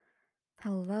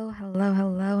Hello,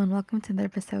 and welcome to the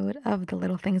episode of The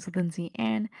Little Things with Lindsay.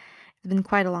 And it's been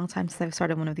quite a long time since I've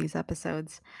started one of these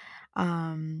episodes.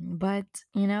 But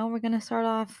we're gonna start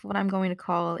off what I'm going to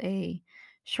call a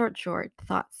short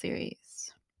thought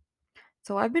series.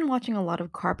 So I've been watching a lot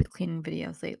of carpet cleaning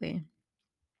videos lately.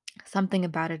 Something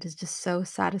about it is just so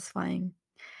satisfying.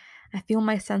 I feel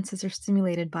my senses are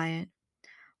stimulated by it.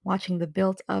 Watching the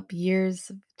built up years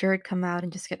of dirt come out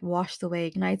and just get washed away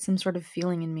ignites some sort of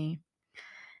feeling in me.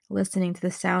 Listening to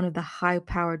the sound of the high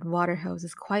powered water hose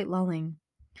is quite lulling,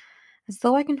 as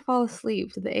though I can fall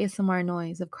asleep to the ASMR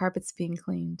noise of carpets being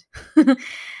cleaned.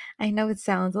 I know it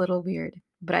sounds a little weird,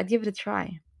 but I'd give it a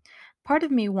try. Part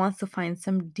of me wants to find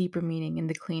some deeper meaning in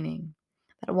the cleaning,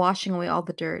 that washing away all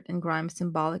the dirt and grime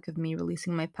symbolic of me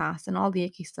releasing my past and all the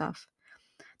icky stuff.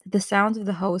 That the sounds of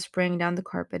the hose spraying down the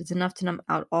carpet is enough to numb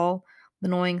out all the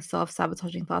annoying self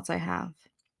sabotaging thoughts I have.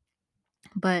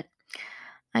 But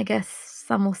I guess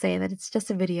some will say that it's just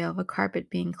a video of a carpet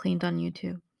being cleaned on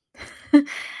YouTube.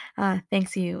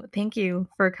 Thank you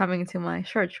for coming to my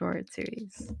short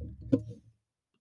series.